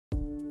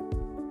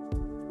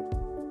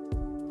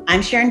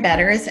I'm Sharon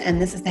Betters,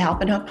 and this is the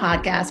Help and Hope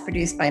podcast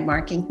produced by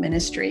Mark Inc.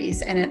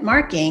 Ministries. And at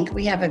Mark Inc.,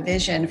 we have a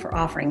vision for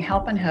offering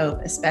help and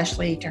hope,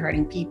 especially to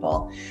hurting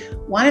people.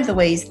 One of the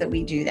ways that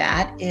we do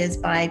that is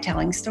by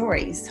telling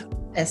stories,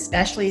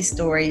 especially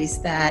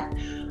stories that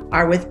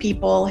are with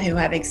people who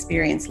have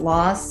experienced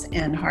loss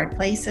and hard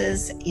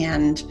places.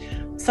 And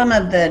some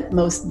of the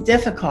most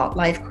difficult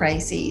life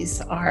crises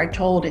are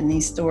told in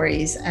these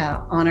stories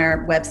on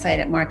our website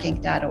at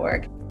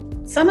markinc.org.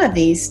 Some of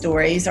these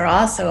stories are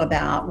also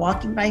about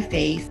walking by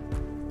faith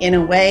in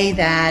a way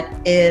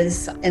that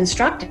is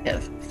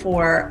instructive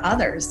for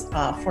others,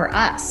 for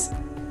us.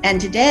 And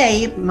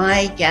today,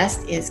 my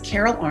guest is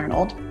Carol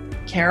Arnold.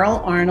 Carol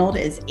Arnold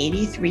is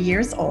 83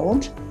 years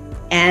old,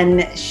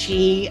 and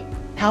she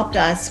helped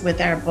us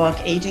with our book,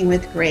 Aging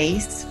with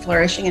Grace,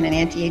 Flourishing in an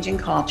Anti-Aging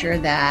Culture,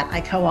 that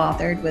I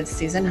co-authored with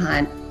Susan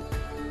Hunt.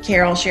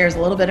 Carol shares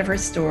a little bit of her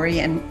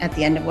story at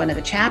the end of one of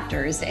the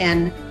chapters,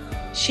 and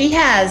she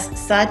has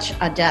such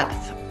a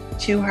depth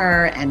to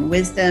her and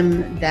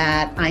wisdom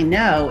that I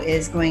know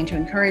is going to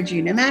encourage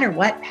you no matter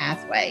what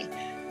pathway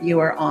you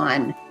are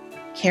on.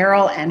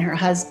 Carol and her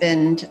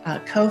husband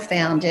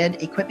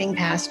co-founded Equipping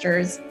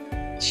Pastors.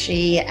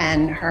 She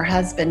and her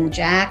husband,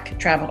 Jack,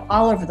 traveled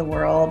all over the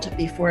world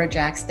before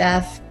Jack's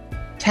death,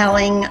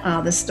 telling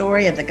the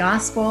story of the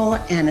gospel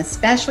and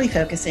especially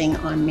focusing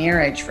on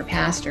marriage for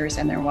pastors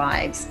and their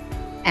wives.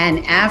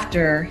 And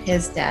after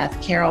his death,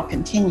 Carol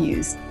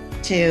continues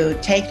to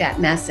take that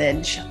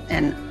message,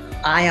 and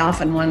I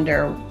often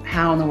wonder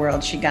how in the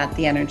world she got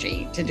the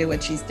energy to do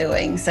what she's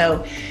doing.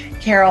 So,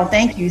 Carol,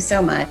 thank you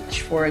so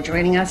much for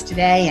joining us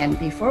today. And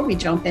before we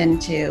jump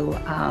into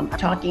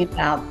talking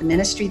about the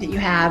ministry that you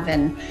have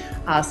and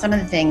some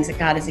of the things that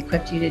God has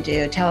equipped you to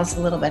do, tell us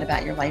a little bit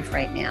about your life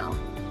right now.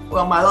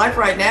 Well, my life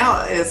right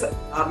now is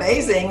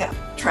amazing.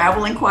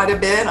 Traveling quite a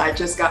bit. I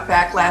just got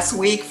back last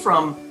week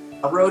from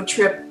a road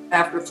trip.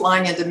 After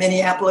flying into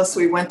Minneapolis,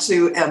 we went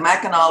to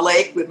Mackinac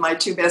Lake with my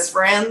two best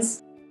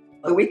friends.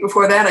 The week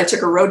before that, I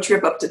took a road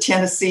trip up to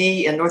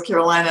Tennessee and North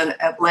Carolina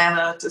and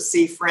Atlanta to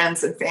see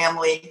friends and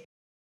family.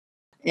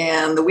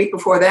 And the week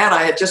before that,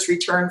 I had just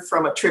returned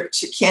from a trip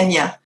to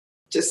Kenya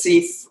to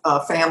see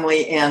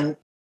family and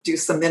do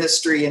some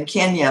ministry in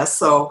Kenya.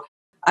 So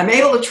I'm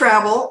able to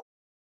travel,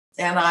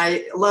 and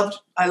I love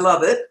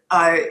it.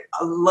 I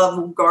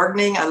love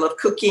gardening. I love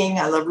cooking.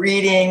 I love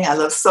reading. I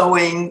love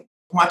sewing,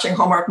 watching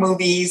Hallmark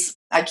movies.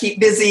 I keep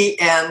busy,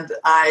 and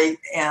I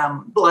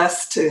am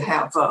blessed to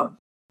have,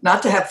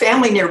 not to have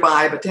family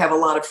nearby, but to have a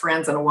lot of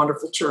friends and a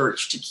wonderful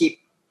church to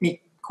keep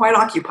me quite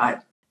occupied.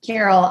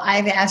 Carol,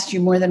 I've asked you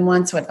more than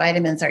once, what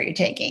vitamins are you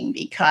taking?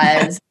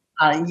 Because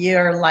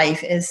your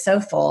life is so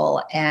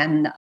full,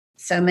 and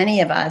so many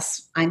of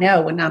us, I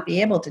know, would not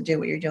be able to do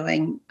what you're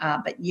doing,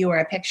 but you are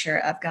a picture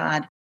of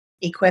God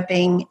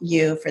equipping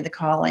you for the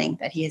calling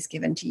that he has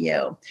given to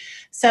you.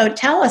 So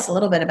tell us a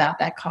little bit about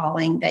that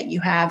calling that you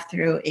have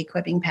through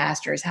Equipping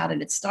Pastors. How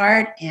did it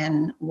start,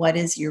 and what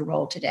is your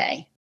role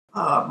today?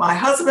 My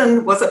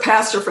husband was a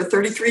pastor for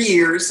 33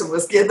 years and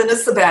was given a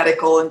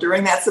sabbatical. And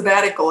during that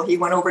sabbatical, he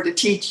went over to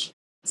teach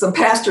some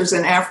pastors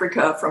in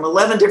Africa from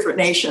 11 different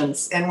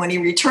nations. And when he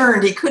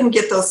returned, he couldn't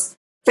get those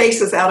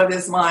faces out of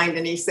his mind.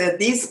 And he said,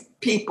 these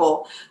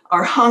people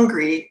are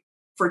hungry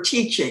for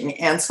teaching.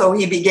 And so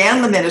he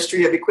began the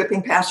ministry of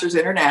Equipping Pastors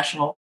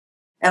International.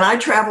 And I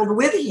traveled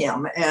with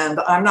him. And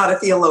I'm not a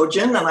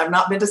theologian, and I've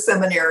not been to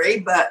seminary,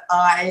 but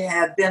I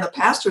had been a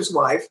pastor's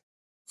wife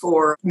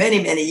for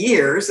many, many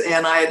years.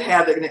 And I had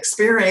had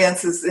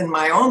experiences in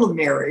my own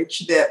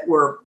marriage that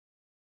were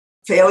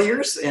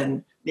failures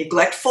and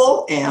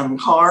neglectful and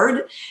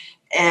hard.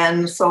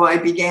 And so I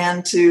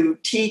began to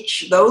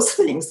teach those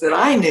things that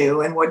I knew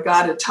and what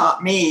God had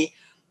taught me,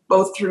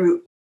 both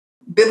through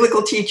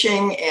biblical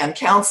teaching and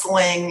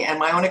counseling and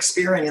my own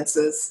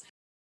experiences.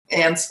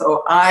 And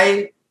so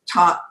I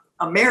taught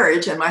a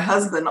marriage, and my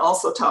husband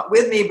also taught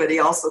with me, but he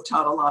also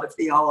taught a lot of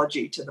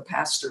theology to the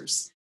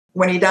pastors.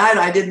 When he died,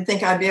 I didn't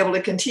think I'd be able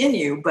to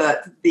continue,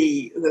 but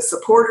the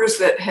supporters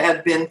that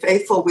had been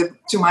faithful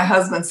to my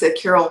husband said,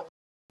 Carol,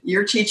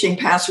 you're teaching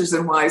pastors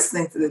and wives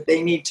things that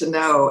they need to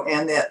know,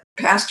 and that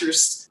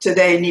pastors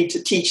today need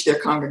to teach their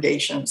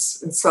congregations.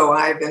 And so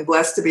I've been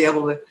blessed to be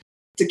able to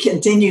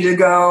continue to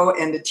go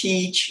and to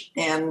teach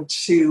and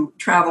to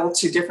travel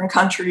to different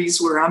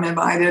countries where I'm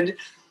invited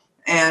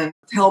and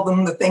tell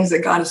them the things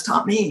that God has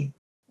taught me.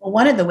 Well,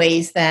 one of the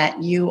ways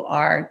that you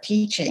are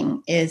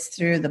teaching is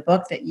through the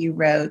book that you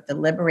wrote, The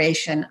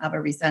Liberation of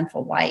a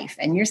Resentful Wife.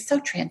 And you're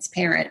so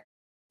transparent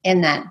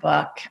in that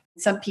book.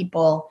 Some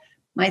people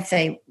might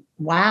say,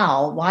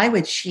 wow, why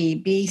would she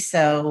be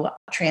so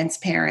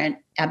transparent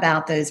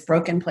about those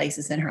broken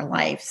places in her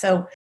life?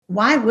 So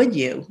why would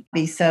you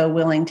be so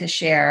willing to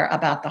share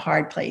about the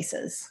hard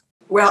places?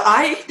 Well,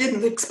 I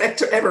didn't expect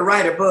to ever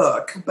write a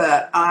book,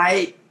 but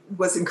I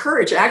was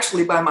encouraged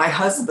actually by my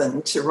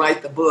husband to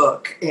write the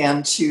book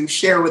and to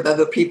share with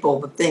other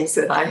people the things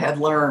that I had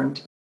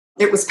learned.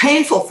 It was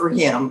painful for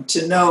him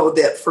to know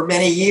that for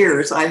many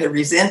years I had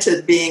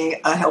resented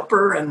being a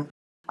helper, and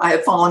I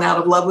had fallen out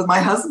of love with my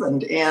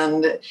husband.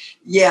 And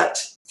yet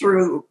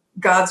through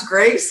God's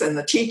grace and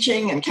the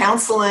teaching and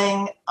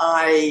counseling,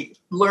 I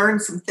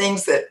learned some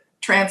things that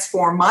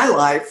transformed my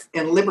life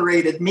and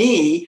liberated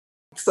me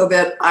so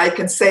that I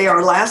can say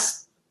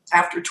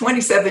after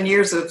 27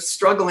 years of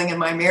struggling in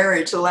my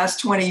marriage, the last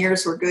 20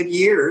 years were good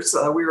years.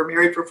 We were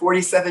married for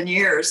 47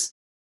 years.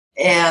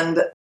 And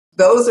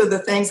those are the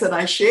things that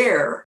I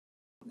share.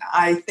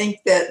 I think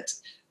that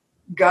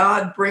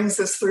God brings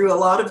us through a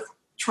lot of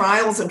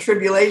trials and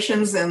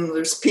tribulations, and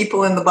there's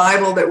people in the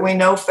Bible that we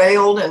know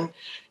failed, and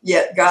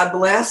yet God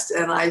blessed,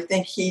 and I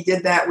think he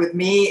did that with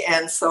me.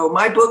 And so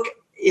my book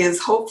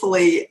is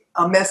hopefully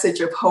a message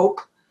of hope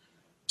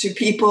to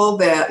people,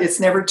 that it's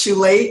never too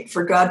late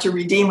for God to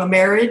redeem a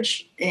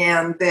marriage,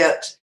 and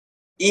that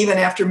even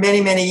after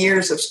many, many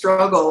years of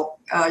struggle,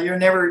 you're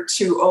never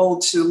too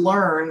old to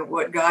learn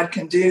what God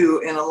can do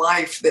in a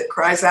life that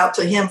cries out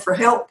to him for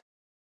help.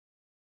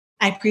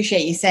 I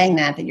appreciate you saying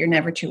that you're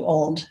never too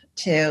old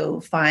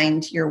to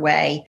find your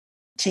way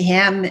to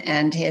him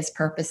and his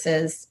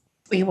purposes.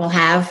 We will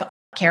have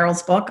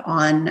Carol's book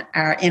in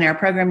our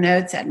program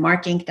notes at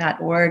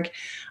markinc.org.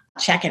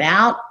 Check it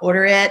out,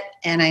 order it,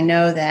 and I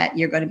know that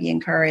you're going to be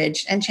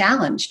encouraged and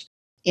challenged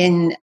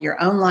in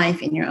your own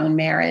life, in your own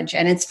marriage.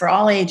 And it's for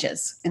all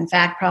ages. In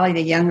fact, probably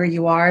the younger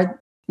you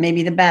are,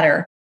 maybe the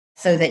better,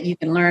 so that you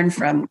can learn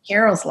from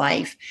Carol's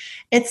life.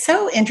 It's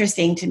so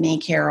interesting to me,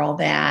 Carol,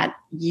 that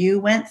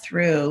you went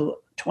through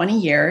 20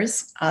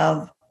 years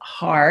of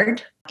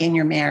hard in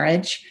your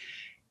marriage,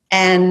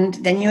 and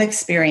then you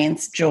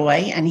experienced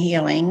joy and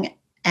healing,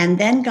 and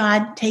then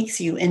God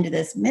takes you into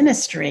this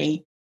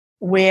ministry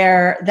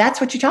where that's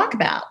what you talk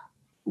about,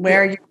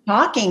 where you're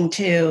talking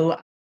to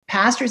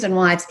pastors and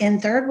wives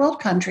in third world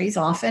countries,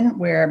 often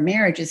where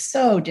marriage is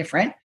so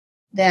different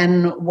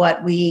than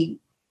what we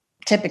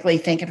typically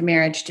think of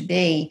marriage to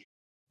be.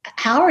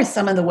 How are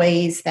some of the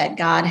ways that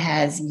God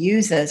has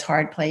used those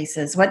hard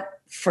places? What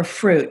for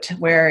fruit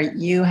where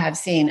you have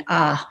seen,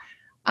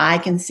 I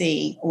can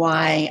see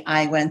why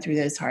I went through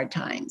those hard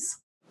times?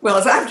 Well,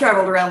 as I've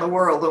traveled around the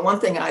world, the one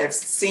thing I have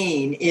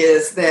seen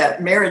is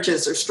that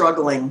marriages are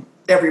struggling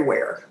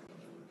everywhere.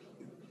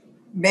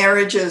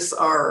 Marriages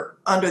are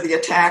under the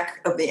attack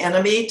of the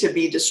enemy to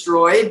be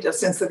destroyed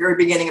since the very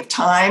beginning of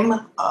time.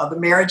 The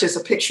marriage is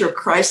a picture of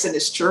Christ and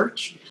his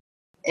church,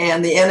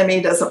 and the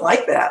enemy doesn't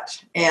like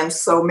that. And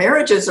so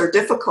marriages are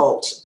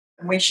difficult.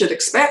 We should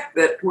expect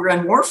that we're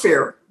in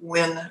warfare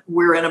when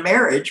we're in a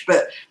marriage,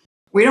 but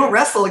we don't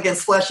wrestle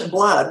against flesh and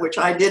blood, which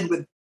I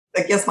did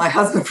against my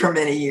husband for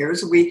many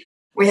years.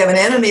 We have an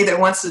enemy that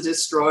wants to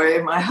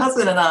destroy. My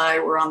husband and I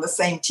were on the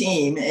same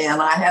team,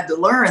 and I had to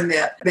learn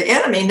that the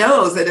enemy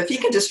knows that if he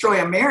can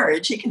destroy a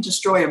marriage, he can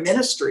destroy a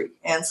ministry.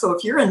 And so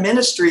if you're in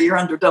ministry, you're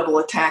under double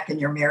attack in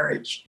your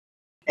marriage.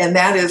 And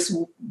that is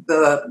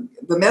the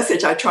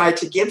message I try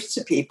to give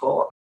to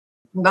people.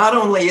 Not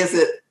only is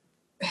it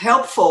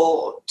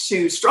helpful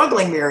to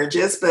struggling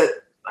marriages, but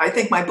I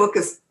think my book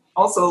is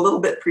also a little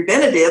bit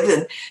preventative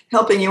in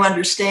helping you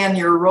understand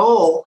your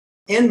role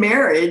in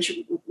marriage.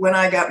 When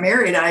I got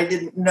married, I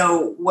didn't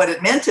know what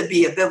it meant to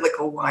be a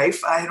biblical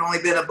wife. I had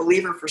only been a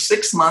believer for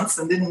 6 months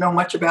and didn't know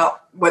much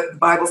about what the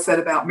Bible said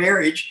about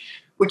marriage,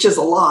 which is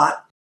a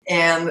lot.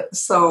 And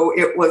so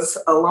it was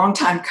a long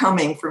time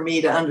coming for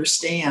me to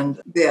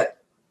understand that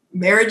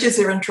marriages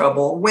are in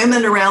trouble.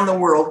 Women around the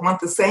world want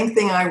the same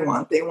thing I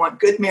want. They want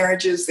good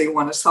marriages. They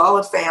want a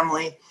solid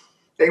family.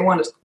 They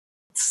want to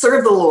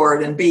serve the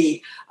Lord and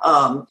be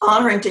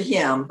honoring to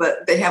him,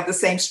 but they have the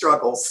same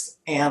struggles.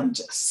 And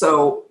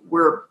so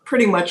we're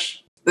pretty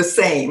much the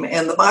same.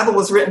 And the Bible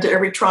was written to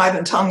every tribe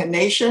and tongue and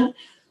nation.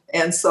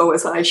 And so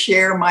as I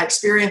share my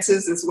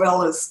experiences as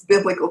well as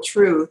biblical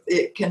truth,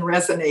 it can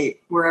resonate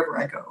wherever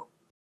I go.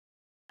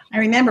 I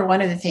remember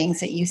one of the things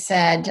that you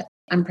said,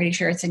 I'm pretty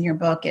sure it's in your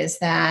book, is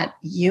that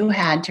you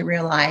had to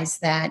realize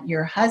that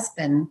your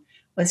husband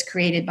was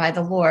created by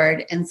the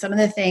Lord. And some of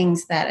the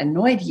things that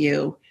annoyed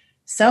you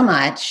so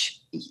much,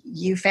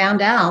 you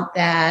found out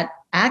that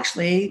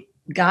actually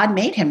God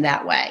made him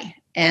that way,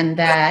 and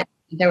that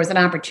there was an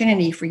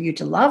opportunity for you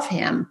to love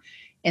him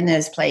in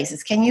those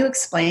places. Can you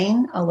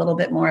explain a little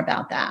bit more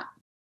about that?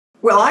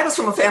 Well, I was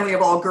from a family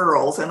of all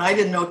girls, and I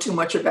didn't know too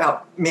much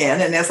about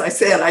men. And as I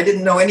said, I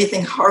didn't know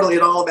anything hardly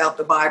at all about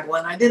the Bible,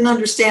 and I didn't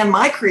understand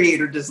my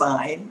creator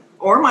design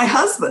or my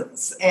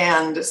husband's.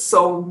 And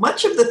so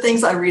much of the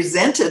things I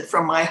resented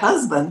from my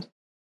husband,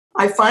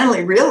 I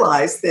finally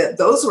realized that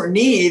those were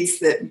needs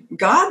that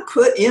God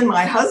put in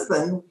my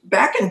husband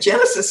back in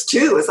Genesis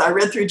 2. As I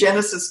read through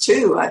Genesis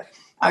 2,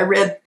 I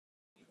read,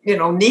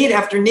 need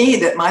after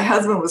need that my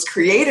husband was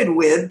created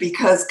with,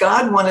 because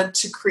God wanted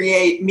to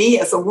create me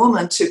as a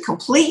woman to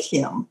complete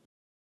him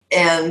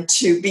and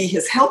to be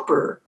his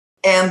helper.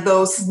 And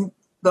those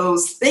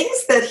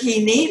things that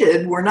he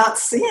needed were not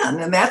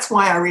sin. And that's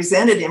why I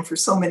resented him for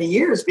so many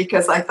years,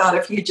 because I thought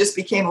if he just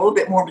became a little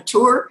bit more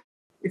mature,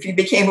 if he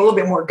became a little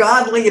bit more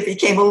godly, if he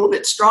became a little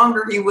bit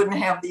stronger, he wouldn't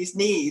have these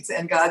needs.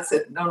 And God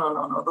said,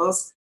 no.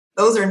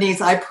 Those are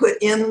needs I put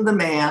in the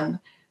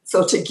man.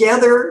 So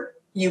together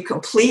you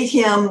complete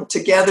him.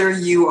 Together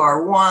you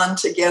are one.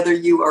 Together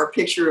you are a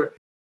picture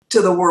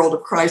to the world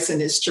of Christ and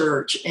his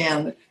church.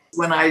 And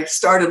when I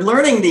started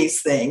learning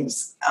these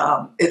things,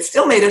 it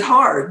still made it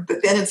hard.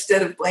 But then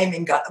instead of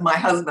blaming God, my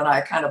husband,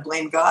 I kind of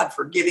blamed God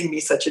for giving me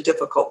such a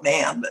difficult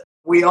man. But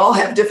we all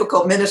have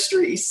difficult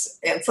ministries,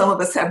 and some of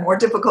us have more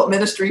difficult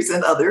ministries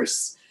than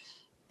others.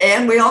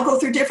 And we all go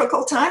through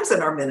difficult times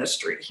in our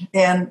ministry.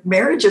 And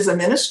marriage is a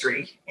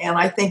ministry. And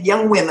I think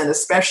young women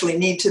especially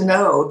need to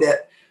know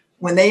that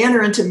when they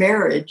enter into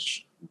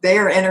marriage, they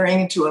are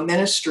entering into a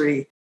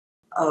ministry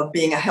of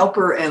being a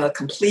helper and a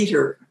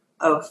completer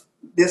of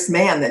this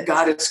man that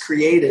God has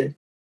created.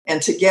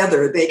 And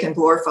together they can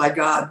glorify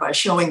God by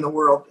showing the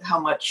world how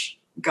much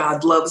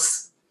God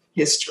loves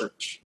his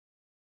church.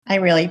 I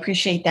really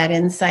appreciate that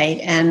insight.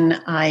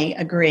 And I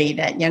agree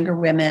that younger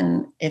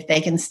women, if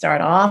they can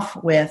start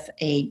off with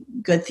a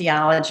good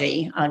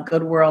theology, a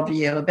good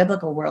worldview, a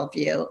biblical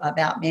worldview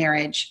about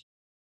marriage,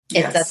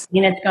 it doesn't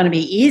mean it's going to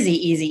be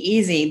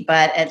easy,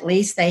 but at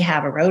least they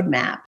have a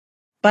roadmap.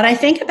 But I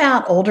think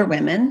about older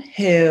women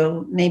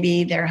who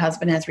maybe their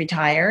husband has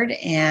retired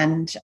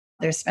and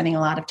they're spending a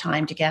lot of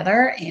time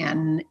together,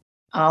 and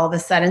all of a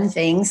sudden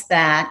things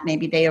that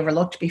maybe they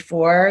overlooked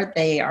before,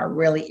 they are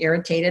really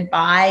irritated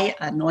by,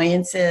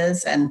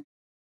 annoyances. And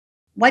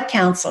what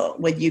counsel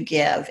would you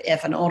give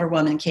if an older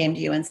woman came to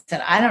you and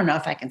said, I don't know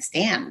if I can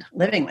stand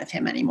living with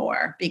him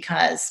anymore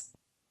because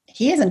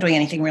he isn't doing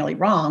anything really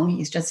wrong.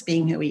 He's just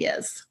being who he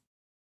is.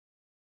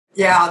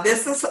 Yeah,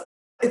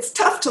 it's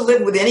tough to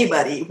live with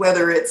anybody,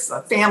 whether it's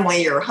a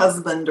family or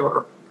husband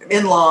or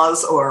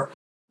in-laws,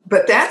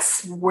 but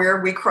that's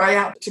where we cry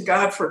out to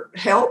God for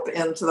help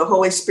and to the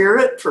Holy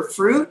Spirit for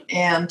fruit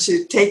and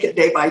to take it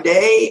day by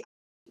day.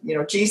 You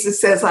know, Jesus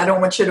says, I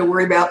don't want you to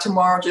worry about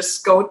tomorrow.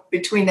 Just go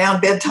between now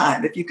and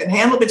bedtime. If you can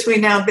handle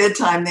between now and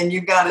bedtime, then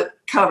you've got it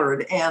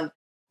covered. And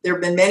there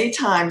have been many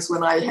times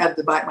when I had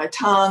to bite my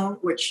tongue,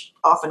 which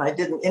often I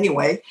didn't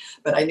anyway,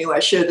 but I knew I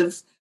should have.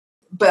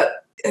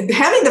 But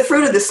having the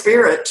fruit of the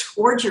Spirit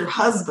towards your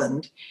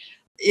husband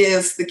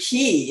is the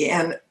key.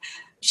 And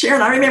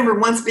Sharon, I remember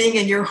once being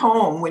in your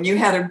home when you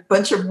had a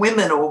bunch of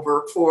women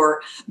over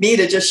for me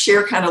to just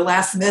share kind of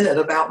last minute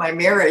about my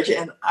marriage.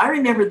 And I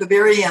remember at the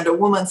very end, a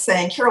woman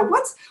saying, Carol,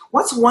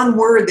 what's one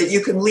word that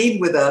you can leave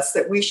with us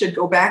that we should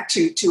go back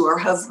to our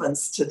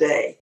husbands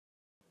today?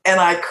 And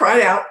I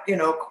cried out,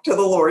 to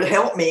the Lord,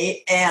 help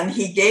me. And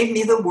he gave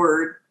me the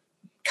word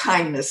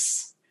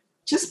kindness.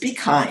 Just be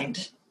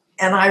kind.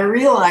 And I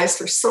realized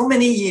for so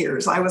many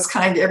years, I was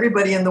kind to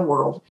everybody in the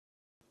world,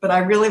 but I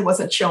really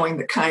wasn't showing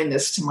the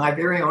kindness to my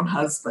very own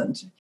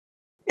husband.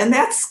 And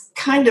that's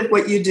kind of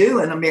what you do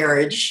in a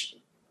marriage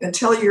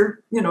until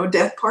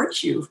death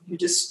parts you. You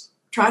just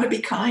try to be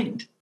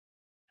kind.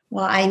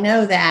 Well, I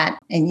know that,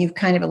 and you've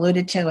kind of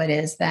alluded to it,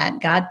 is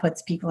that God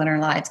puts people in our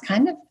lives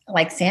kind of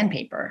like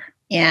sandpaper.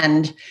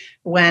 And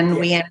when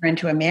we enter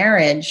into a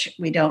marriage,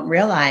 we don't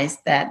realize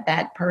that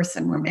that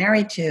person we're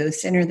married to,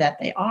 sinner that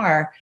they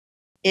are,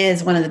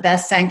 is one of the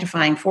best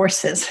sanctifying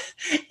forces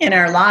in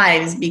our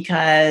lives,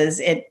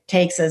 because it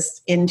takes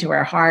us into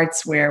our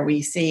hearts where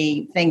we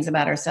see things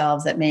about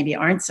ourselves that maybe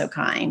aren't so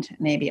kind,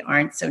 maybe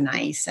aren't so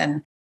nice.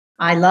 And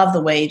I love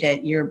the way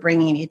that you're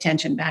bringing the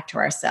attention back to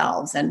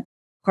ourselves. And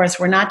of course,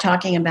 we're not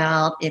talking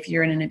about if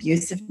you're in an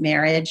abusive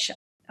marriage.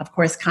 Of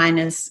course,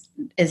 kindness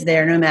is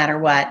there no matter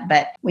what.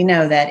 But we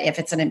know that if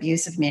it's an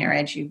abusive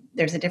marriage,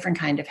 there's a different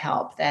kind of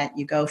help that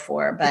you go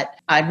for. But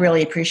I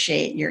really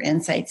appreciate your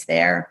insights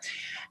there.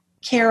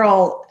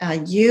 Carol,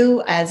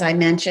 you, as I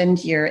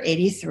mentioned, you're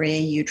 83,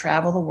 you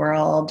travel the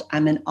world.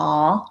 I'm in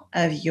awe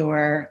of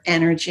your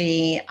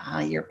energy,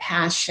 your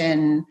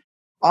passion,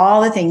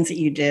 all the things that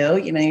you do.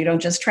 You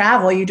don't just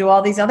travel, you do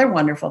all these other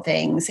wonderful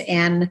things.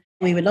 And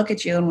we would look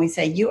at you and we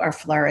say, you are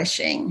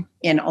flourishing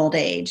in old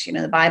age.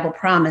 The Bible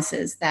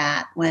promises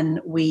that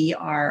when we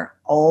are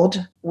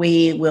old,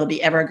 we will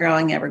be ever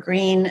growing, ever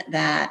green,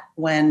 that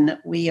when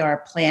we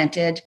are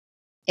planted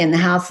in the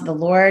house of the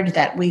Lord,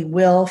 that we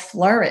will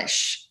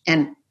flourish.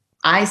 And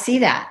I see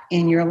that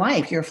in your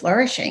life. You're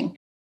flourishing,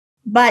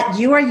 but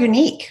you are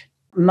unique.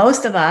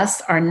 Most of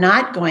us are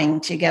not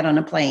going to get on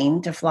a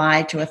plane to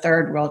fly to a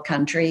third world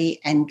country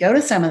and go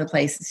to some of the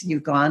places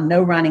you've gone,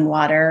 no running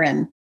water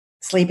and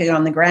sleeping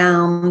on the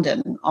ground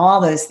and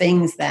all those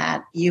things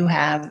that you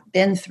have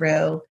been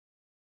through.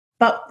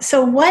 But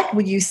so what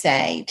would you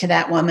say to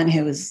that woman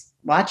who is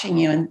watching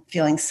you and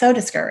feeling so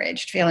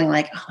discouraged, feeling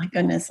like, oh my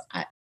goodness,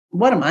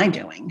 what am I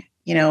doing?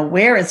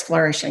 Where is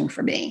flourishing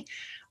for me?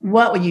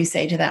 What would you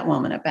say to that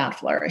woman about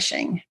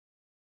flourishing?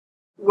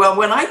 Well,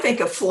 when I think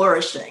of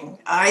flourishing,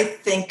 I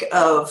think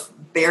of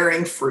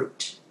bearing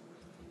fruit.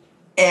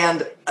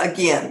 And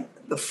again,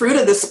 the fruit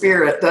of the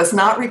Spirit does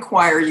not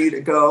require you to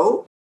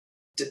go,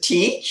 to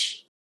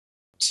teach,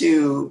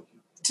 to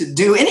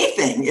do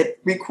anything.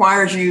 It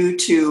requires you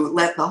to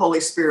let the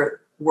Holy Spirit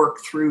work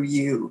through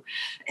you.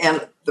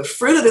 And the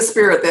fruit of the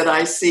Spirit that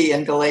I see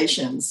in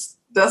Galatians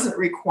doesn't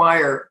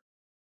require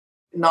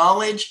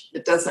knowledge.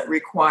 It doesn't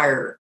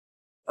require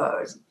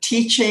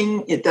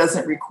teaching. It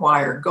doesn't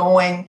require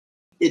going.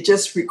 It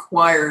just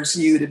requires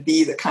you to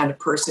be the kind of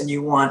person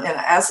you want. And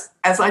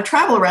as I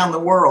travel around the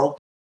world,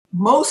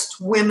 most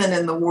women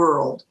in the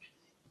world,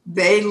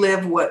 they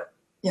live what,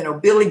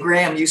 Billy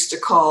Graham used to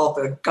call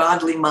the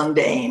godly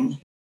mundane.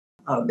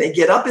 They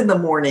get up in the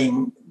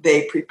morning,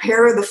 they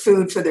prepare the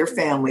food for their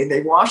family,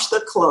 they wash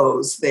the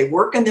clothes, they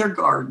work in their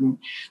garden,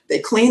 they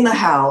clean the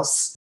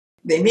house,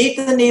 they meet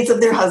the needs of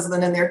their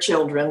husband and their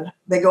children,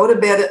 they go to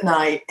bed at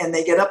night, and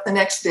they get up the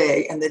next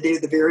day and they do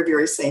the very,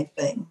 very same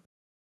thing.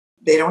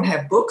 They don't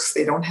have books,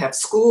 they don't have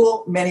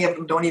school, many of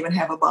them don't even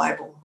have a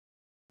Bible.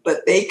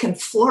 But they can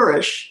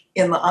flourish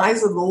in the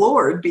eyes of the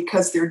Lord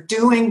because they're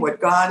doing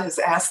what God has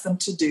asked them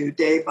to do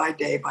day by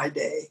day by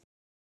day.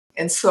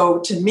 And so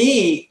to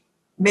me,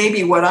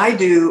 maybe what I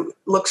do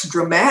looks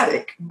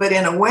dramatic, but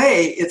in a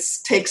way, it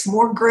takes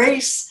more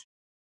grace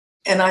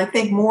and I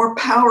think more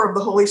power of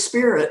the Holy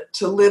Spirit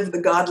to live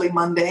the godly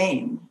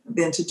mundane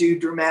than to do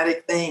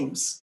dramatic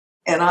things.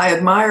 And I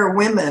admire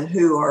women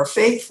who are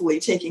faithfully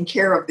taking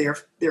care of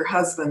their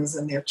husbands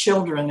and their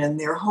children and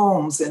their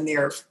homes and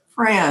their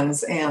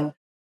friends and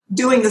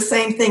doing the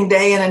same thing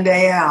day in and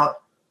day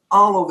out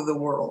all over the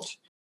world.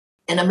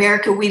 In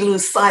America, we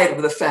lose sight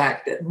of the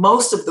fact that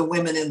most of the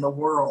women in the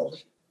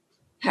world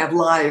have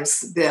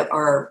lives that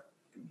are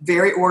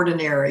very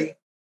ordinary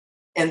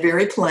and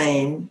very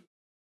plain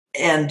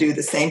and do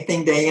the same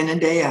thing day in and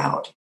day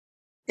out.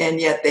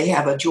 And yet they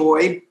have a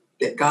joy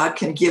that God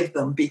can give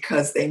them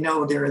because they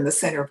know they're in the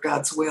center of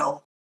God's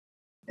will.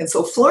 And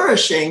so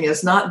flourishing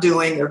is not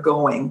doing or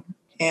going.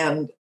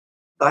 And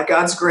by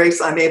God's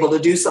grace, I'm able to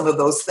do some of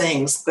those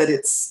things, but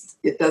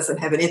it doesn't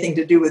have anything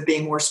to do with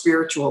being more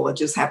spiritual. It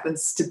just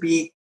happens to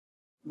be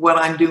what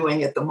I'm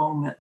doing at the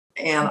moment.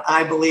 And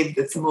I believe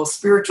that the most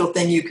spiritual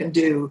thing you can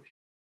do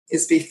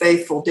is be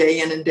faithful day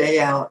in and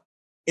day out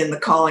in the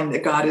calling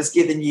that God has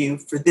given you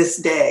for this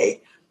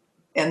day.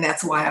 And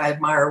that's why I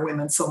admire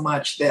women so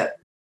much that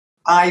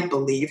I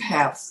believe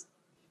have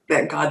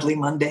that godly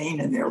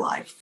mundane in their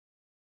life.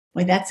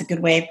 Well, that's a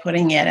good way of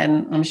putting it.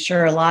 And I'm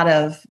sure a lot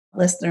of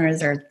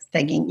listeners are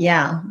thinking,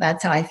 yeah,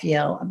 that's how I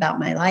feel about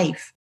my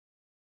life.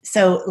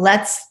 So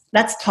let's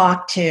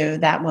talk to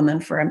that woman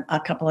for a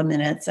couple of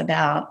minutes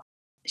about,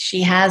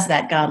 she has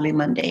that godly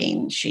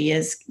mundane. She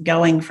is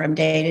going from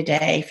day to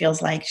day,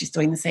 feels like she's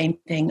doing the same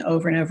thing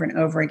over and over and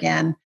over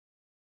again,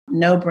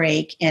 no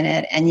break in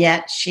it. And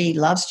yet she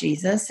loves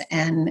Jesus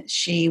and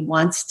she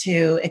wants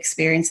to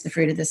experience the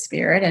fruit of the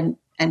Spirit.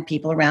 And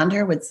people around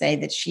her would say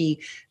that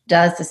she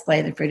does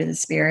display the fruit of the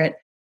Spirit.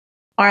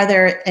 Are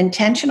there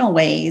intentional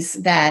ways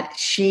that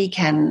she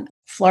can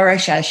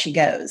flourish as she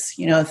goes,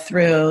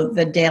 through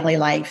the daily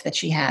life that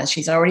she has?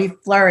 She's already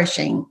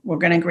flourishing. We're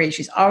going to agree.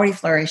 She's already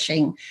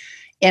flourishing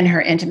in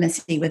her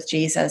intimacy with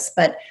Jesus.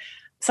 But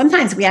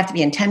sometimes we have to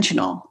be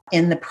intentional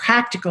in the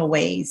practical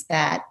ways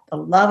that the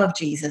love of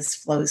Jesus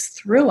flows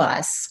through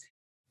us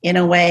in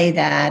a way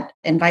that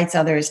invites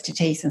others to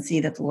taste and see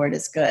that the Lord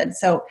is good.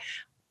 So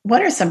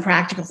what are some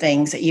practical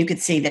things that you could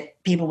see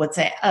that people would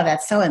say, oh,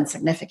 that's so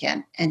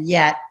insignificant, and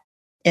yet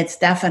it's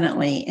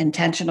definitely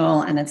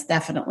intentional and it's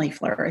definitely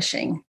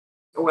flourishing?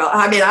 Well,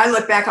 I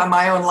look back on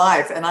my own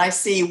life and I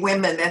see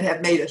women that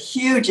have made a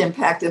huge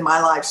impact in my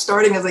life,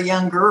 starting as a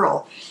young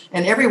girl.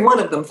 And every one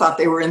of them thought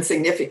they were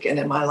insignificant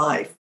in my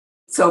life.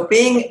 So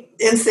being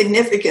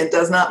insignificant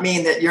does not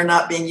mean that you're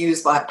not being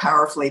used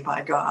powerfully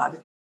by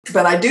God.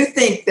 But I do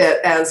think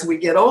that as we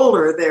get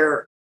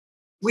older,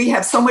 we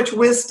have so much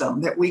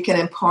wisdom that we can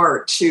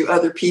impart to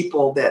other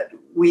people, that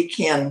we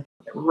can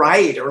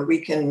write or we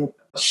can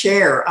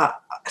share.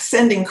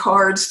 Sending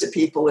cards to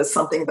people is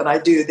something that I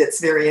do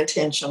that's very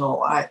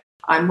intentional.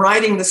 I'm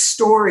writing the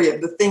story of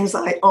the things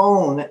I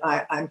own.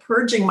 I'm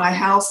purging my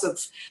house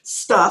of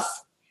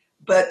stuff,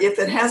 but if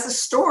it has a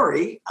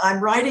story,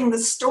 I'm writing the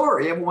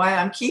story of why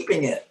I'm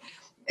keeping it.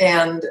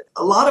 And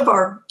a lot of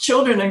our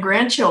children and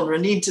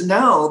grandchildren need to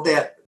know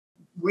that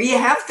we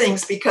have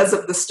things because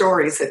of the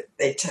stories that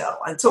they tell.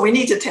 And so we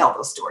need to tell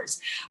those stories.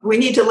 We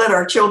need to let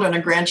our children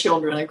and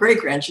grandchildren and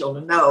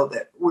great-grandchildren know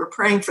that we're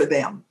praying for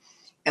them.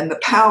 And the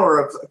power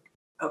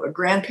of a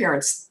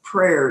grandparent's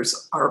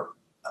prayers are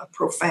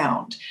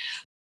profound.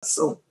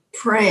 So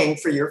praying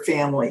for your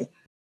family,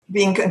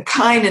 being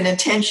kind and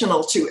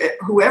intentional to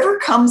whoever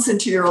comes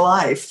into your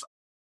life.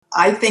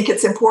 I think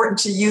it's important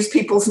to use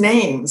people's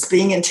names,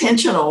 being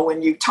intentional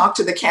when you talk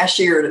to the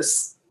cashier to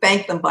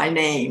thank them by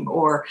name,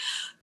 or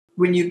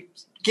when you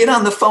get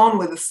on the phone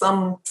with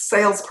some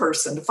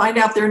salesperson to find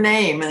out their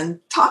name and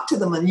talk to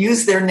them and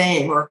use their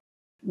name, or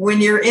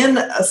when you're in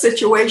a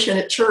situation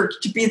at church,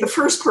 to be the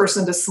first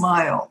person to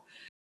smile.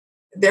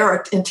 There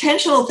are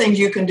intentional things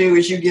you can do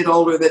as you get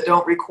older that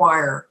don't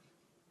require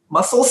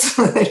muscles.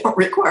 They don't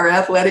require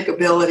athletic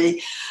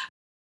ability.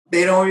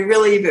 They don't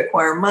really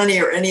require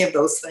money or any of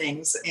those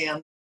things.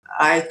 And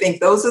I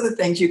think those are the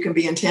things you can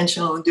be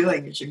intentional in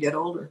doing as you get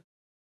older.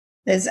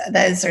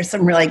 Those are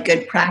some really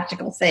good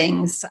practical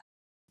things.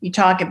 You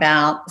talk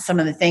about some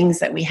of the things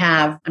that we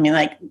have.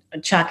 Like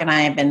Chuck and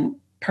I have been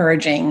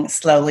purging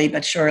slowly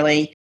but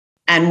surely.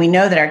 And we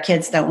know that our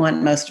kids don't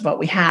want most of what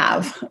we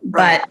have.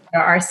 Right. But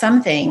there are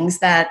some things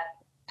that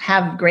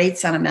have great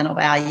sentimental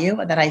value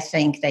that I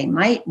think they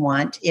might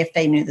want if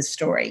they knew the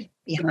story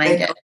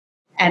behind it.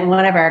 And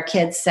one of our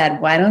kids said,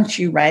 why don't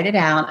you write it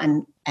out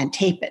and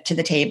tape it to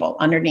the table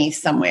underneath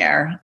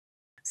somewhere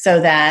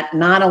so that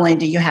not only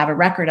do you have a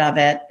record of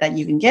it that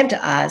you can give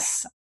to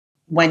us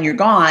when you're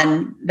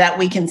gone, that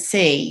we can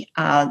see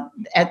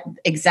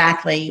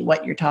exactly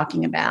what you're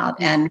talking about.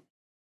 And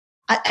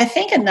I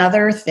think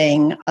another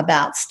thing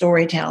about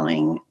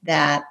storytelling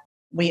that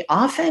we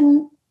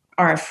often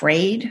are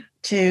afraid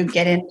to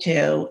get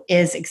into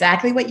is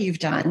exactly what you've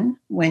done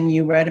when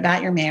you wrote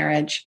about your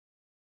marriage.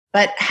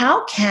 But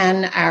how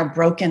can our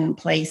broken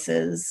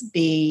places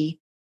be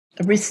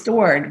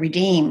restored,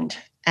 redeemed,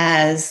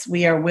 as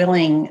we are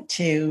willing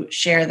to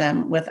share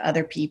them with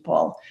other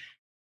people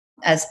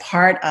as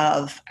part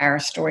of our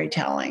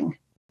storytelling?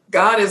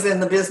 God is in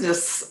the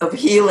business of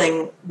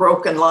healing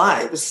broken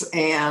lives,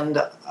 and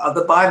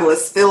the Bible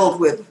is filled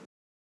with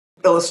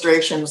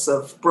illustrations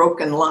of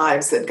broken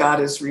lives that God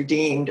has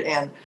redeemed.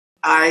 And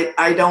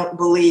I don't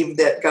believe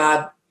that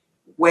God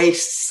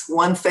wastes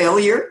one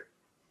failure.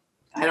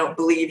 I don't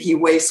believe he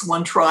wastes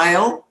one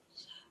trial.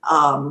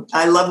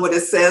 I love what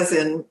it says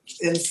in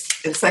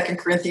 2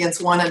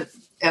 Corinthians 1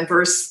 and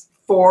verse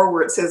 4,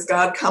 where it says,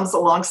 God comes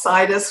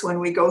alongside us when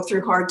we go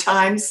through hard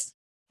times.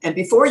 And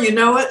before you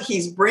know it,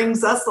 he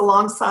brings us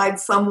alongside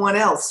someone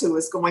else who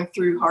is going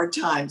through hard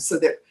times so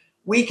that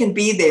we can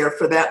be there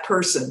for that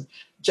person,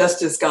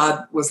 just as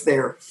God was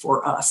there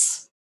for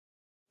us.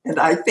 And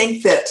I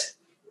think that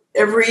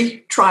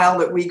every trial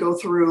that we go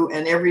through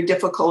and every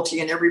difficulty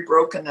and every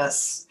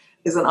brokenness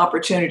is an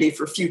opportunity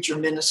for future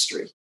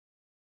ministry.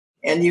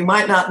 And you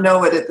might not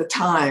know it at the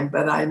time,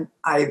 but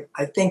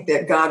I think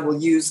that God will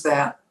use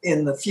that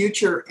in the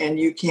future, and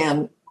you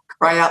can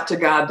cry out to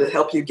God to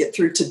help you get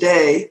through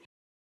today,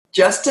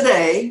 just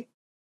today,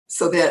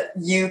 so that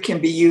you can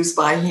be used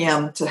by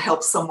him to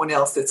help someone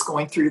else that's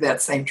going through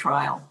that same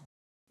trial.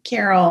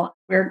 Carol,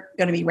 we're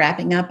going to be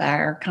wrapping up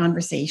our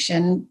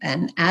conversation.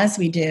 And as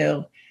we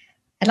do,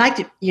 I'd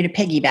like you to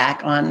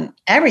piggyback on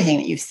everything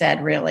that you've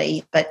said,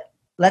 really, but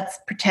let's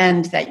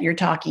pretend that you're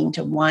talking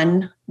to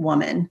one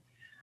woman.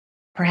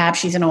 Perhaps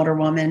she's an older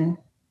woman,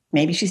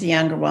 maybe she's a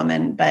younger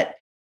woman, but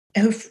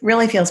who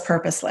really feels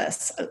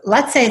purposeless.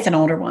 Let's say it's an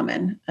older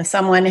woman,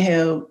 someone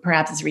who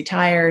perhaps is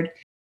retired.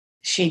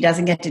 She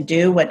doesn't get to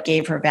do what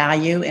gave her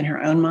value in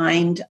her own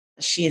mind.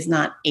 She is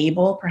not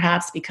able,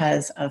 perhaps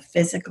because of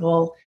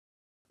physical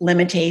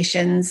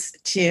limitations,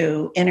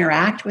 to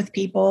interact with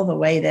people the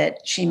way that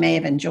she may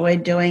have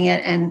enjoyed doing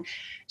it. And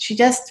she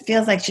just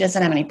feels like she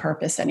doesn't have any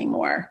purpose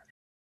anymore.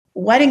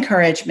 What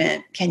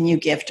encouragement can you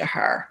give to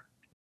her?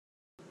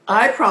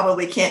 I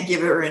probably can't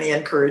give her any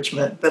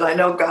encouragement, but I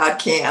know God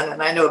can,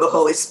 and I know the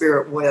Holy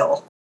Spirit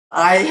will.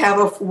 I have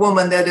a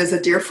woman that is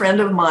a dear friend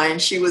of mine.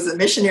 She was a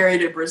missionary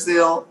to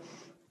Brazil.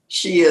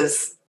 She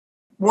is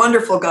a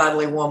wonderful,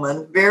 godly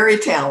woman, very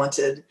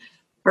talented.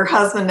 Her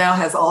husband now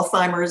has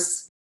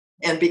Alzheimer's,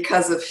 and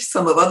because of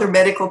some of other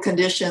medical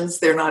conditions,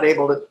 they're not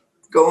able to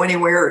go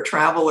anywhere or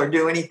travel or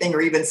do anything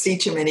or even see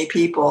too many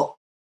people.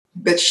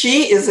 But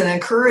she is an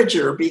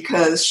encourager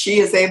because she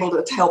is able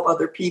to help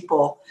other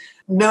people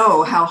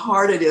know how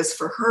hard it is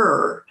for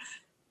her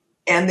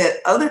and that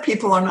other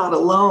people are not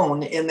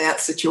alone in that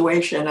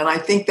situation. And I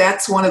think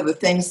that's one of the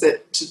things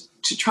that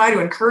to try to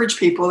encourage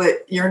people,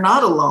 that you're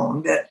not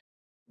alone, that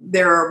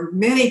there are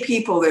many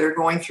people that are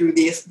going through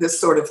this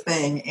sort of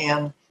thing.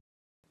 And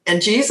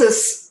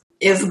Jesus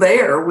is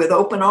there with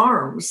open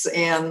arms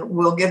and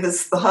will give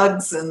us the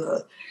hugs and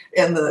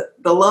the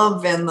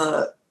love and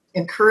the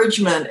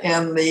encouragement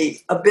and the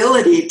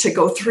ability to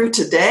go through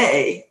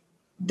today,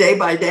 day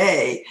by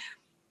day.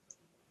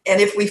 And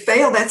if we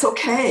fail, that's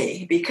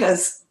okay,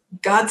 because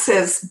God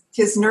says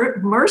his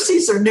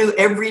mercies are new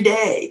every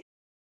day.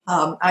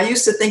 I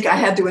used to think I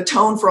had to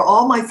atone for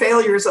all my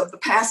failures of the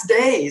past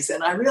days.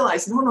 And I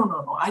realized,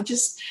 no.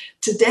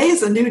 Today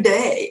is a new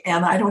day,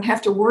 and I don't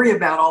have to worry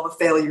about all the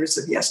failures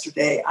of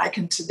yesterday. I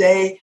can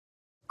today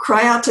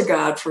cry out to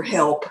God for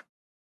help.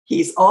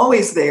 He's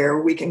always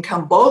there. We can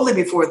come boldly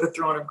before the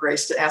throne of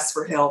grace to ask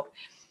for help,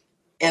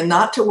 and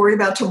not to worry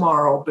about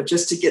tomorrow, but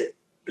just to get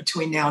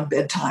between now and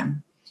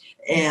bedtime.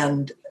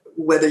 And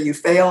whether you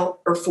fail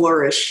or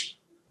flourish,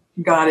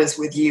 God is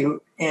with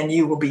you, and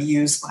you will be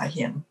used by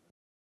him.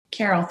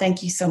 Carol,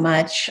 thank you so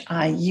much.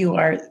 You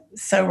are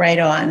so right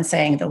on,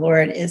 saying the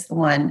Lord is the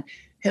one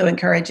who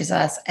encourages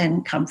us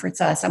and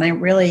comforts us. And I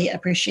really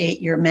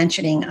appreciate your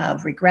mentioning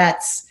of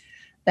regrets,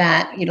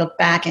 that you look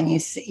back and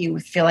you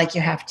feel like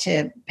you have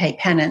to pay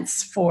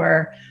penance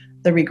for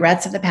the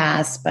regrets of the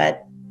past,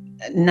 but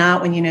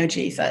not when you know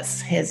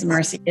Jesus. His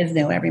mercy is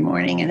new every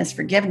morning, and his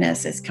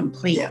forgiveness is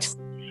complete. Yes.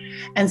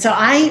 And so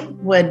I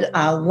would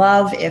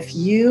love if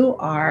you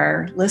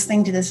are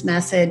listening to this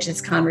message, this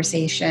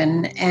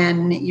conversation,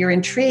 and you're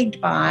intrigued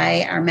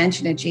by our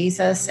mention of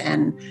Jesus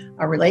and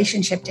our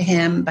relationship to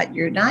him, but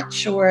you're not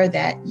sure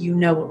that you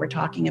know what we're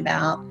talking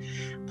about,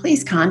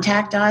 please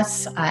contact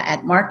us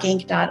at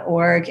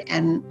markinc.org.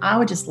 And I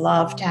would just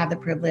love to have the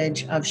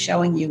privilege of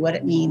showing you what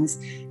it means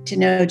to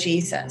know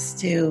Jesus,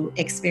 to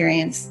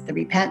experience the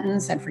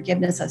repentance and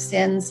forgiveness of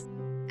sins,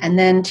 and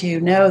then to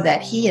know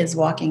that he is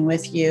walking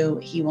with you.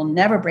 He will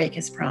never break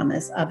his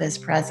promise of his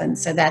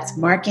presence. So that's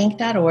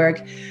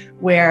markinc.org,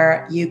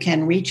 where you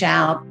can reach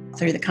out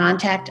through the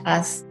Contact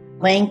Us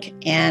link,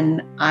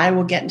 and I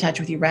will get in touch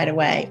with you right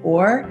away.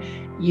 Or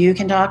you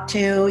can talk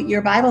to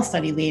your Bible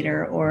study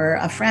leader or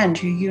a friend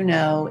who you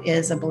know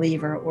is a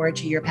believer, or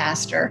to your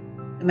pastor.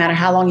 No matter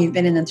how long you've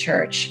been in the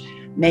church,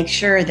 make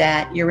sure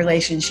that your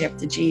relationship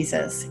to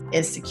Jesus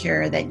is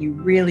secure, that you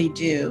really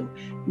do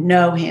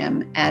know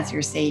him as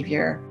your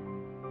Savior.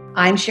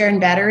 I'm Sharon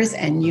Betters,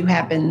 and you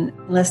have been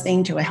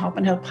listening to a Help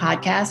and Hope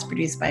podcast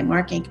produced by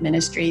Mark Inc.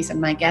 Ministries,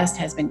 and my guest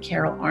has been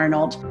Carol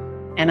Arnold.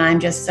 And I'm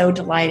just so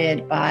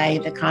delighted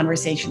by the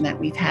conversation that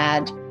we've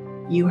had.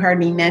 You heard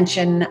me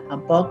mention a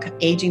book,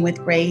 Aging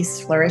with Grace,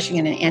 Flourishing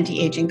in an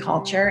Anti-Aging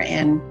Culture,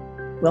 and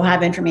we'll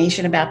have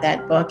information about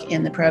that book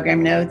in the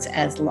program notes,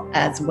 as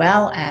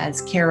well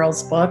as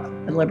Carol's book,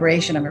 The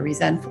Liberation of a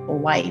Resentful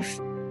Wife.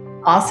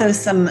 Also,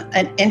 some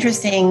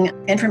interesting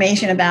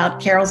information about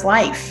Carol's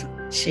life.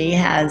 She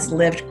has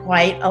lived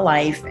quite a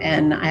life,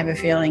 and I have a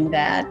feeling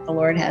that the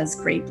Lord has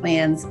great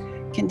plans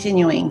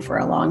continuing for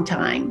a long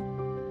time.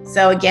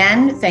 So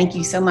again, thank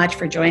you so much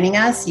for joining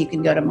us. You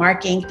can go to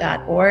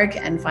markinc.org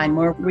and find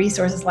more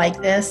resources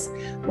like this.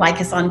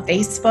 Like us on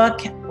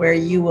Facebook, where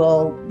you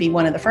will be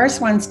one of the first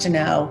ones to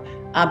know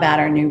about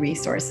our new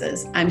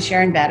resources. I'm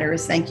Sharon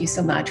Betters. Thank you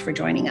so much for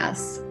joining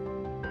us.